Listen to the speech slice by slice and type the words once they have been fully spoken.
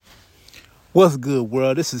What's good,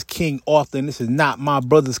 world? This is King Arthur, and this is Not My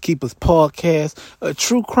Brother's Keepers podcast, a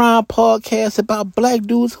true crime podcast about black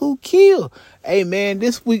dudes who kill. Hey, man,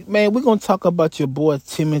 this week, man, we're going to talk about your boy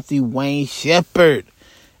Timothy Wayne Shepherd.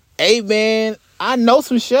 Hey, man, I know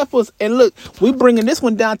some Shepherds, and look, we bringing this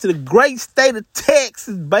one down to the great state of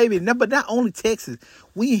Texas, baby. No, but not only Texas,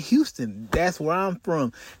 we in Houston. That's where I'm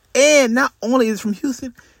from. And not only is it from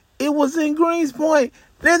Houston, it was in Greenspoint.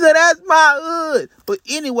 Nigga, that's my hood. But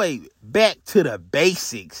anyway, back to the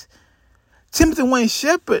basics. Timothy Wayne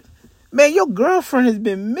Shepherd, man, your girlfriend has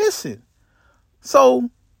been missing.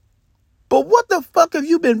 So, but what the fuck have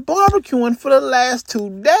you been barbecuing for the last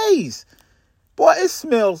 2 days? Boy, it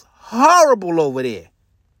smells horrible over there.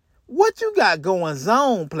 What you got going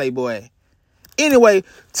on, Playboy? Anyway,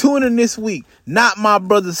 tune in this week. Not My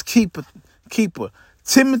Brother's Keeper.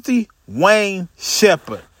 Timothy Wayne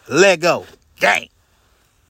Shepherd. Let go. Gang.